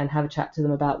and have a chat to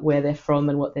them about where they're from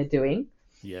and what they're doing.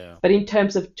 Yeah. But in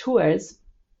terms of tours,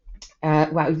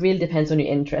 well, it really depends on your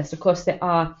interest. Of course, there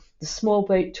are the small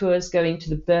boat tours going to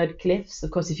the bird cliffs. Of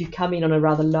course, if you come in on a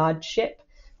rather large ship,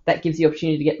 that gives you the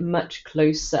opportunity to get much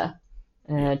closer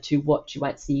to what you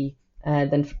might see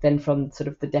than from sort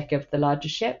of the deck of the larger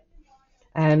ship.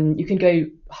 You can go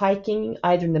hiking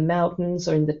either in the mountains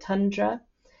or in the tundra.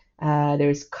 There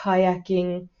is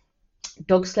kayaking.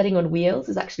 Dog sledding on wheels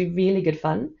is actually really good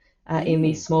fun in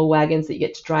these small wagons that you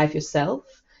get to drive yourself.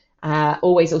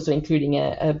 Always also including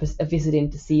a visit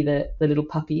in to see the little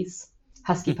puppies.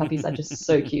 Husky puppies are just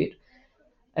so cute.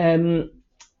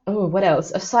 What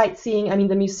else? Sightseeing. I mean,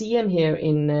 the museum here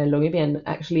in Longyearbyen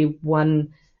actually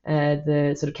won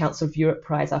the sort of Council of Europe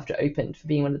prize after it opened for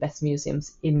being one of the best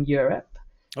museums in Europe.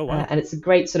 Oh, wow. And it's a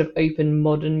great sort of open,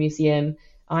 modern museum,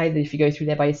 either if you go through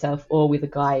there by yourself or with a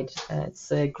guide.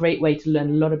 It's a great way to learn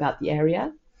a lot about the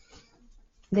area.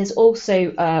 There's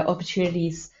also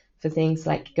opportunities for things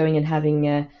like going and having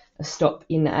a stop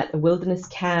in at a wilderness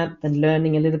camp and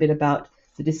learning a little bit about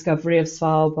the discovery of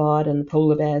Svalbard and the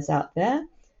polar bears out there.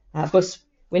 Of course,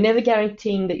 we're never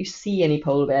guaranteeing that you see any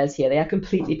polar bears here. They are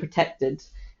completely protected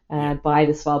by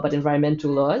the Svalbard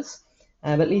environmental laws.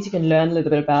 But at least you can learn a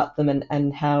little bit about them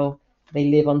and how they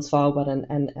live on Svalbard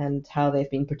and how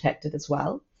they've been protected as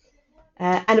well.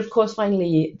 And of course,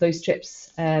 finally, those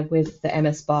trips with the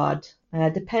MS Bard,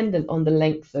 dependent on the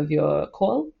length of your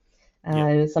call.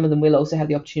 Some of them will also have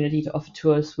the opportunity to offer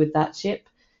tours with that ship,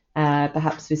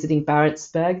 perhaps visiting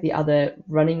Barentsburg, the other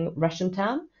running Russian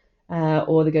town,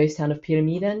 or the ghost town of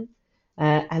Pyramiden.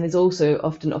 And there's also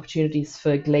often opportunities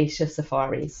for glacier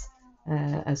safaris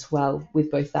as well, with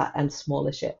both that and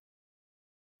smaller ships.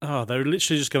 Oh, they're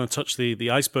literally just going to touch the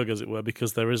iceberg, as it were,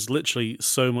 because there is literally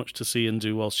so much to see and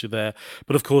do whilst you're there.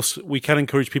 But of course, we can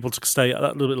encourage people to stay a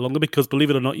little bit longer because,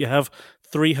 believe it or not, you have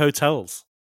 3 hotels.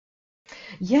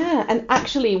 Yeah, and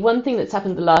actually one thing that's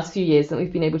happened the last few years that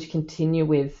we've been able to continue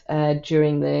with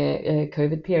during the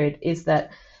COVID period is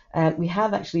that we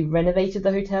have actually renovated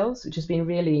the hotels, which has been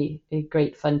really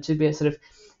great fun to be sort of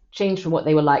change from what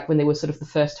they were like when they were sort of the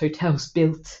first hotels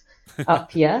built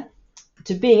up here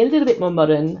to being a little bit more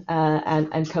modern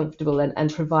and comfortable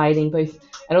and providing both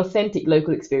an authentic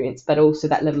local experience, but also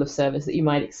that level of service that you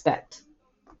might expect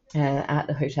at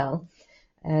the hotel.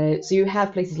 So you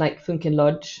have places like Funken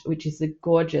Lodge, which is a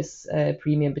gorgeous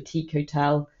premium boutique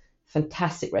hotel,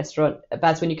 fantastic restaurant.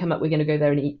 Baz, when you come up, we're going to go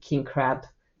there and eat king crab.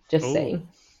 Just saying.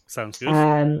 Sounds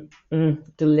good.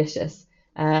 Delicious.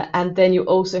 And then you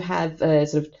also have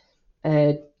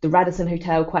the Radisson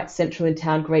Hotel, quite central in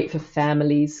town, great for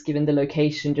families, given the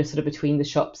location just sort of between the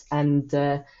shops and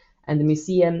the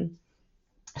museum.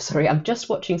 Sorry, I'm just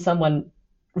watching someone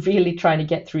really trying to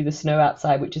get through the snow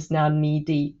outside, which is now knee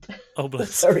deep. Oh,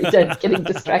 bless. Sorry, getting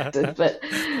distracted, but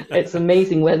it's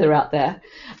amazing weather out there.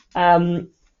 And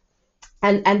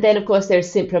then, of course,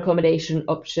 there's simpler accommodation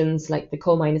options like the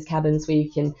coal miners' cabins, where you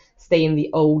can stay in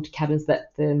the old cabins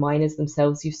that the miners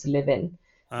themselves used to live in.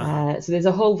 So there's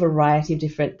a whole variety of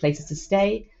different places to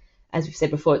stay. As we've said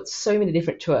before, it's so many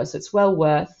different tours, so it's well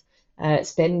worth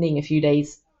spending a few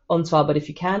days on Svalbard if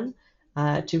you can,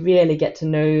 to really get to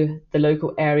know the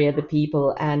local area, the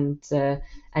people, and to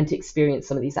experience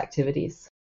some of these activities.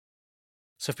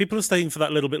 So if people are staying for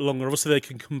that little bit longer, obviously they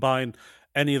can combine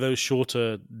any of those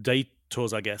shorter day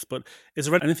tours, I guess. But is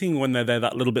there anything when they're there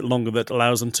that little bit longer that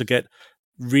allows them to get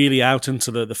really out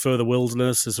into the further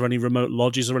wilderness? Is there any remote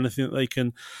lodges or anything that they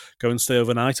can go and stay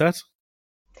overnight at?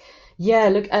 Yeah,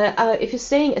 look, if you're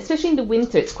staying, especially in the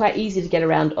winter, it's quite easy to get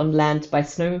around on land by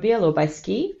snowmobile or by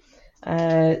ski.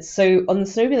 So on the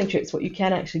snowmobiling trips, what you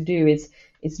can actually do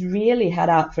is really head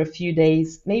out for a few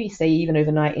days, maybe stay even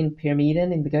overnight in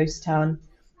Pyramiden, in the ghost town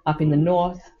up in the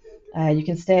north. You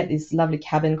can stay at this lovely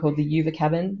cabin called the Juva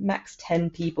cabin, max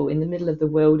 10 people in the middle of the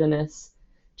wilderness,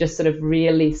 just sort of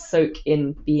really soak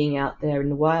in being out there in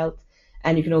the wild.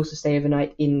 And you can also stay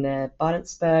overnight in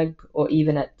Barentsburg or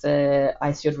even at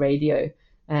Icejord Radio,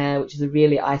 which is a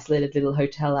really isolated little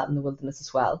hotel out in the wilderness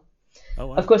as well. Oh,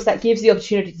 wow. Of course, that gives the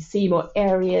opportunity to see more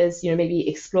areas, maybe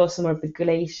explore some more of the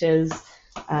glaciers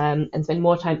and spend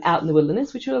more time out in the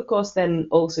wilderness, which will, of course, then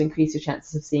also increase your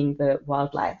chances of seeing the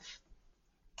wildlife.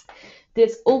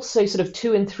 There's also sort of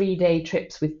 2 and 3 day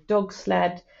trips with dog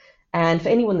sled. And for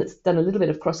anyone that's done a little bit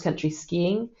of cross-country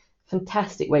skiing,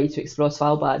 fantastic way to explore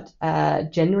Svalbard,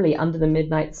 generally under the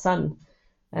midnight sun.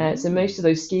 So most of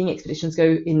those skiing expeditions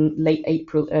go in late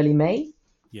April, early May,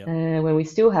 when we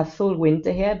still have full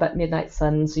winter here, but midnight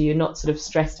sun, so you're not sort of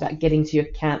stressed about getting to your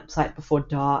campsite before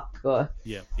dark or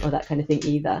that kind of thing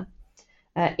either.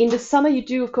 In the summer, you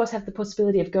do, of course, have the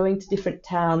possibility of going to different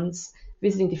towns,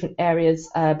 visiting different areas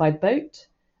by boat.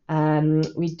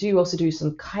 We do also do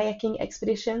some kayaking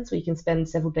expeditions where you can spend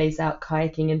several days out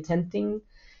kayaking and tenting,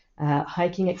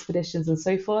 hiking expeditions and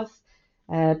so forth.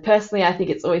 Personally, I think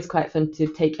it's always quite fun to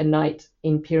take a night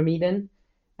in Pyramiden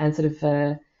and sort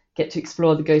of get to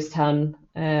explore the ghost town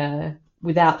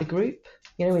without the group.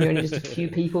 You know, when you're only just a few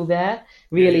people there,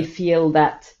 really feel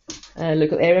that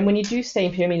local area. And when you do stay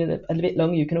in Pyramiden a little bit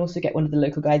longer, you can also get one of the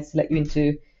local guides to let you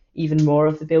into even more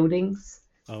of the buildings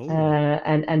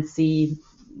and see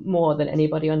more than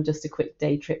anybody on just a quick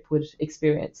day trip would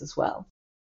experience as well.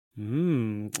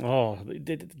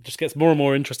 It just gets more and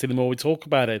more interesting the more we talk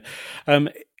about it.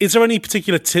 Is there any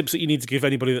particular tips that you need to give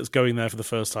anybody that's going there for the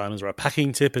first time? Is there a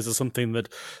packing tip? Is there something that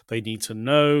they need to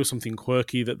know, something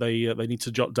quirky that they need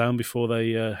to jot down before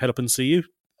they head up and see you?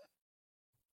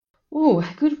 Oh,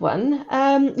 good one.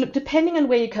 Look, depending on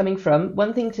where you're coming from,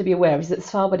 one thing to be aware of is that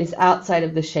Svalbard is outside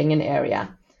of the Schengen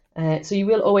area. So you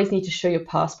will always need to show your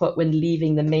passport when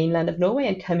leaving the mainland of Norway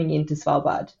and coming into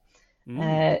Svalbard.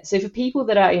 So for people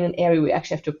that are in an area where you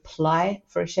actually have to apply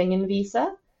for a Schengen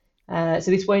visa, so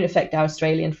this won't affect our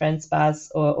Australian friends, Baz,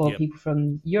 or people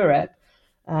from Europe.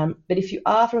 But if you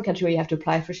are from a country where you have to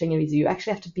apply for a Schengen visa, you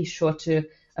actually have to be sure to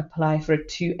apply for a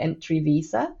 2-entry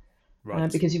visa,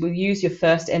 because you will use your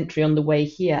first entry on the way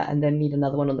here and then need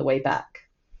another one on the way back.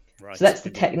 So that's the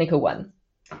technical one.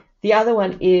 The other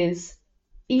one is,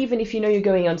 even if you know you're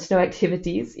going on snow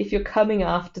activities, if you're coming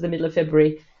after the middle of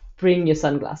February, bring your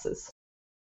sunglasses.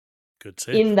 Good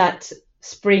tip. In that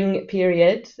spring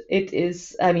period, it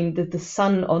is, I mean, the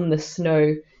sun on the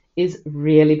snow is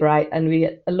really bright, and we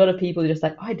get a lot of people just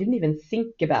like, I didn't even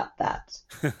think about that.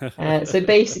 So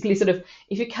basically, sort of,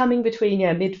 if you're coming between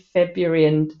mid-February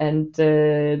and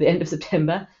the end of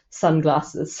September,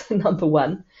 sunglasses, number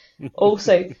one.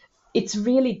 Also, it's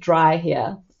really dry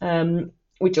here,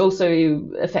 which also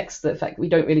affects the fact we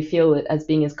don't really feel it as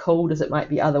being as cold as it might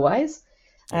be otherwise.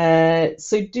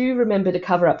 So do remember to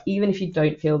cover up, even if you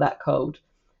don't feel that cold.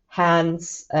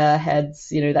 Hands, heads,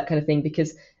 that kind of thing,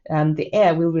 because the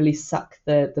air will really suck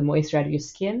the moisture out of your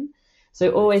skin.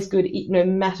 So always good, no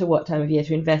matter what time of year,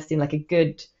 to invest in like a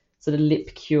good sort of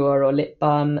lip cure or lip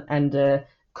balm and a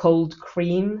cold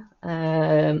cream,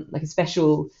 like a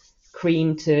special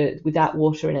cream without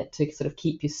water in it to sort of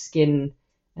keep your skin.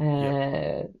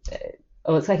 It's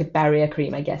like a barrier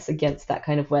cream, I guess, against that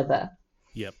kind of weather.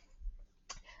 Yep.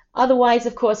 Otherwise,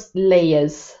 of course,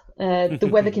 layers. The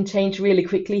weather can change really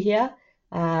quickly here.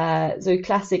 So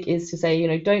classic is to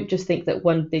say, don't just think that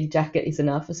one big jacket is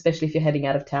enough, especially if you're heading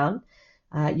out of town.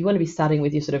 You want to be starting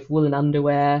with your sort of woolen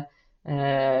underwear,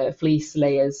 fleece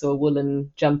layers or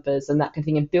woolen jumpers and that kind of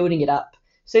thing, and building it up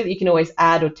so that you can always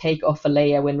add or take off a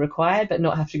layer when required, but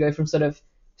not have to go from sort of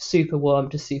super warm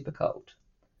to super cold.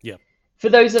 Yeah. For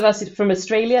those of us from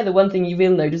Australia, the one thing you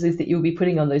will notice is that you'll be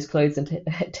putting on those clothes and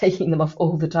taking them off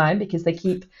all the time, because they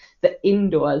keep the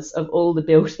indoors of all the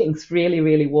buildings really,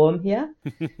 really warm here.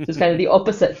 So it's kind of the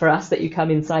opposite for us, that you come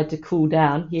inside to cool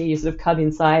down. Here you sort of come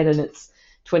inside and it's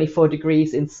 24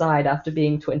 degrees inside after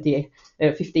being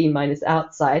 15 minus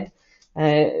outside.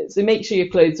 So make sure your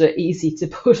clothes are easy to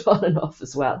put on and off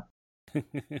as well.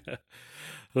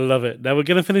 Love it. Now we're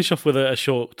going to finish off with a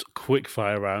short quick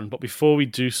fire round, but before we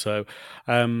do so,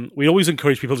 we always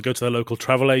encourage people to go to their local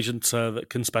travel agent that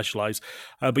can specialise.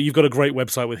 But you've got a great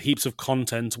website with heaps of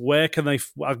content. Where can they?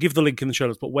 I'll give the link in the show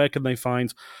notes, but where can they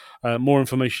find more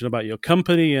information about your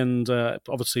company and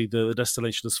obviously the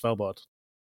destination of Svalbard?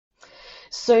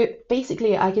 So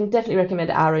basically, I can definitely recommend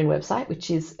our own website, which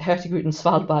is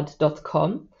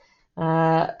hurtigrutensvalbard.com.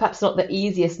 Perhaps not the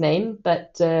easiest name,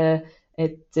 but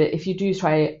if you do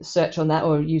try search on that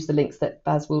or use the links that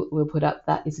Baz will put up,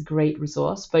 that is a great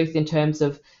resource, both in terms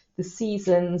of the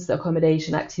seasons, the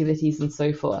accommodation activities, and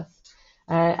so forth.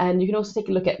 And you can also take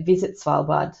a look at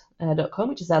visitsvalbard.com,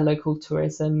 which is our local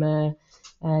tourism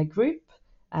group.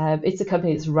 It's a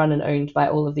company that's run and owned by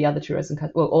all of the other tourism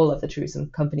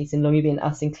companies in Longyearbyen,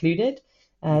 us included.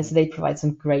 So they provide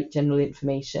some great general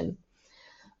information.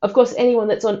 Of course, anyone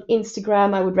that's on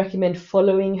Instagram, I would recommend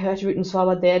following Hurtigruten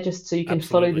Svalbard there, just so you can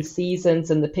follow the seasons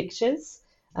and the pictures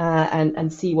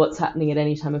and see what's happening at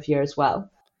any time of year as well.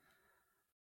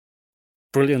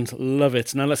 Brilliant. Love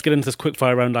it. Now let's get into this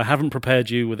quickfire round. I haven't prepared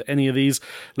you with any of these.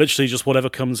 Literally just whatever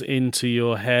comes into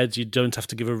your head. You don't have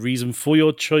to give a reason for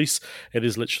your choice. It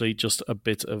is literally just a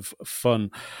bit of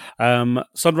fun.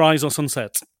 Sunrise or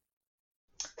sunset?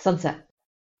 Sunset.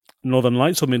 Northern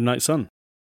Lights or midnight sun?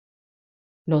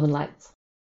 Northern Lights.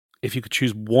 If you could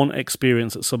choose one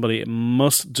experience that somebody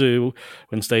must do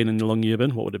when staying in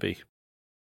Longyearbyen, what would it be?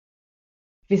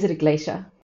 Visit a glacier.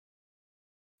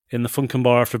 In the Funkin'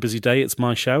 Bar after a busy day, it's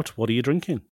my shout. What are you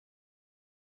drinking?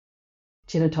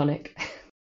 Gin and tonic.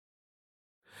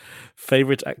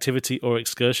 Favourite activity or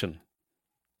excursion?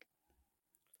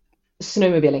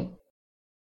 Snowmobiling.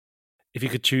 If you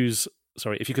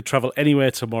could travel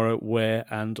anywhere tomorrow, where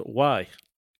and why?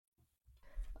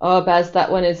 Oh, Baz,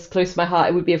 that one is close to my heart.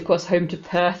 It would be, of course, home to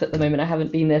Perth at the moment. I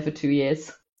haven't been there for 2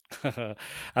 years. And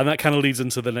that kind of leads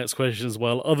into the next question as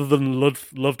well. Other than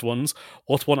loved ones,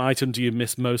 what one item do you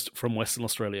miss most from Western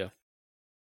Australia?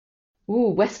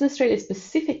 Ooh, Western Australia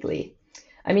specifically.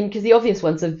 I mean, because the obvious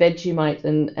ones are Vegemite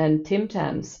and Tim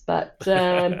Tams. But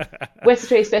Western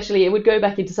Australia especially, it would go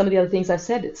back into some of the other things I've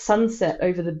said. It's sunset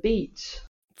over the beach.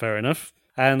 Fair enough.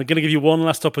 And I'm going to give you one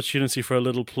last opportunity for a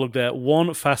little plug there.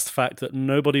 One fast fact that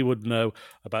nobody would know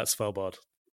about Svalbard.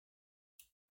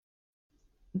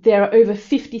 There are over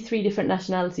 53 different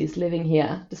nationalities living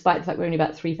here, despite the fact we're only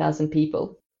about 3,000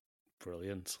 people.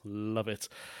 Brilliant. Love it.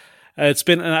 It's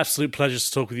been an absolute pleasure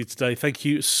to talk with you today. Thank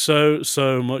you so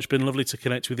much. Been lovely to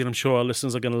connect with you, and I'm sure our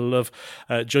listeners are going to love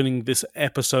joining this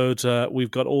episode.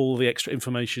 We've got all the extra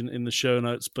information in the show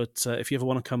notes, but if you ever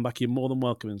want to come back, you're more than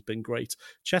welcome. It's been great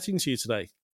chatting to you today.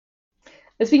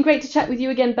 It's been great to chat with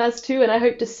you again, Baz, too, and I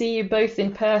hope to see you both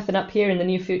in Perth and up here in the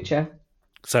near future.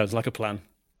 Sounds like a plan.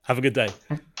 Have a good day.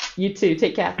 You too.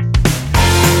 Take care.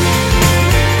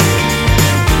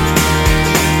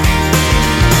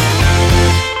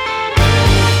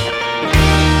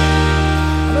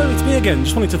 Hello, it's me again.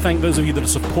 Just wanted to thank those of you that have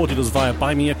supported us via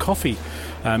Buy Me a Coffee.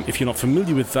 If you're not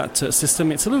familiar with that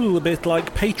system, it's a little bit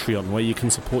like Patreon, where you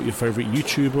can support your favourite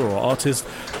YouTuber or artist.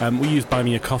 We use Buy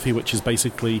Me a Coffee, which is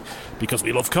basically because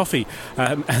we love coffee.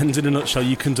 And in a nutshell,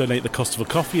 you can donate the cost of a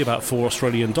coffee, about $4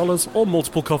 Australian, or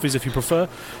multiple coffees if you prefer.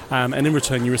 And in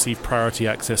return, you receive priority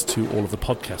access to all of the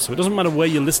podcasts. So it doesn't matter where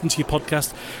you listen to your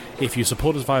podcast. If you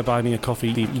support us via Buy Me a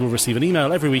Coffee, you will receive an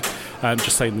email every week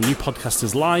just saying the new podcast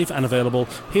is live and available.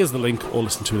 Here's the link, or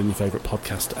listen to it in your favourite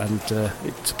podcast. And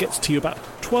it gets to you about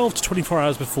 12 to 24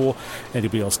 hours before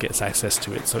anybody else gets access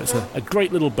to it. So it's a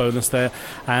great little bonus there.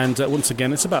 And once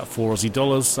again, it's about $4 Aussie.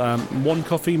 One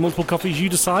coffee, multiple coffees, you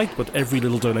decide, but every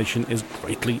little donation is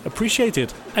greatly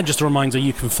appreciated. And just a reminder,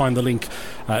 you can find the link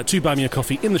to Buy Me a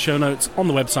Coffee in the show notes on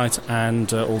the website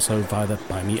and also via the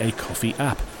Buy Me a Coffee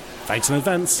app. Thanks in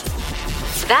advance.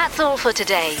 That's all for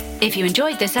today. If you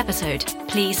enjoyed this episode,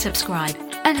 please subscribe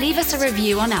and leave us a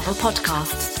review on Apple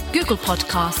Podcasts, Google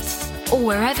Podcasts, or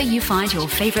wherever you find your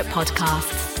favourite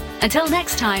podcasts. Until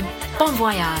next time, bon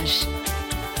voyage.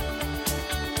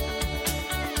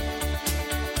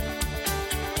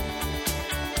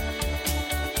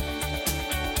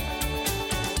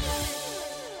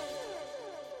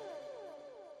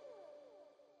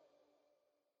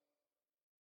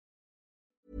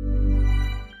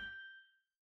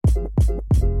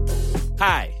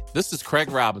 Hi, this is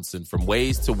Craig Robinson from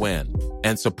Ways to Win,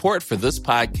 and support for this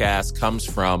podcast comes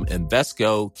from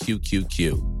Invesco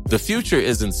QQQ. The future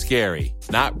isn't scary.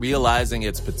 Not realizing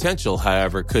its potential,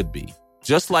 however, could be.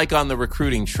 Just like on the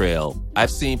recruiting trail, I've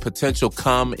seen potential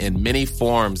come in many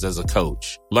forms as a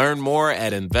coach. Learn more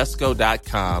at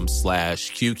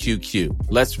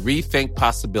Invesco.com/QQQ. Let's rethink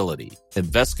possibility.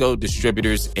 Invesco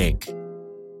Distributors, Inc.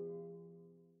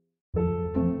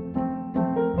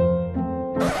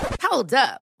 Hold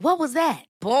up. What was that?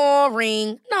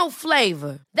 Boring. No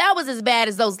flavor. That was as bad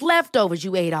as those leftovers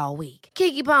you ate all week.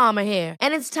 Keke Palmer here,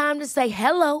 and it's time to say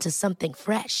hello to something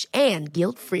fresh and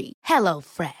guilt-free. Hello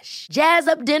Fresh. Jazz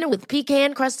up dinner with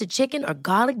pecan-crusted chicken or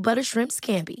garlic butter shrimp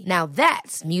scampi. Now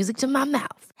that's music to my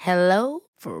mouth. Hello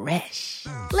Fresh.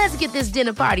 Let's get this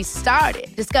dinner party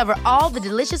started. Discover all the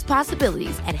delicious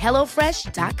possibilities at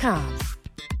HelloFresh.com.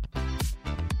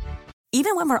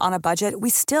 Even when we're on a budget, we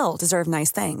still deserve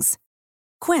nice things.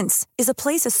 Quince is a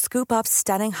place to scoop up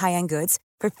stunning high-end goods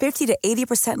for 50 to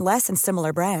 80% less than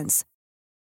similar brands.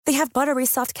 They have buttery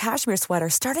soft cashmere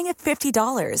sweaters starting at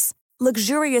 $50,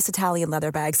 luxurious Italian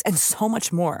leather bags, and so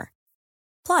much more.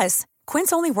 Plus,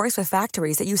 Quince only works with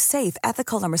factories that use safe,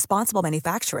 ethical, and responsible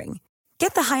manufacturing.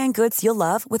 Get the high-end goods you'll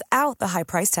love without the high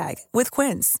price tag with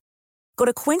Quince. Go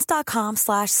to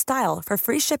quince.com/style for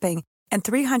free shipping and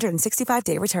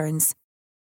 365-day returns.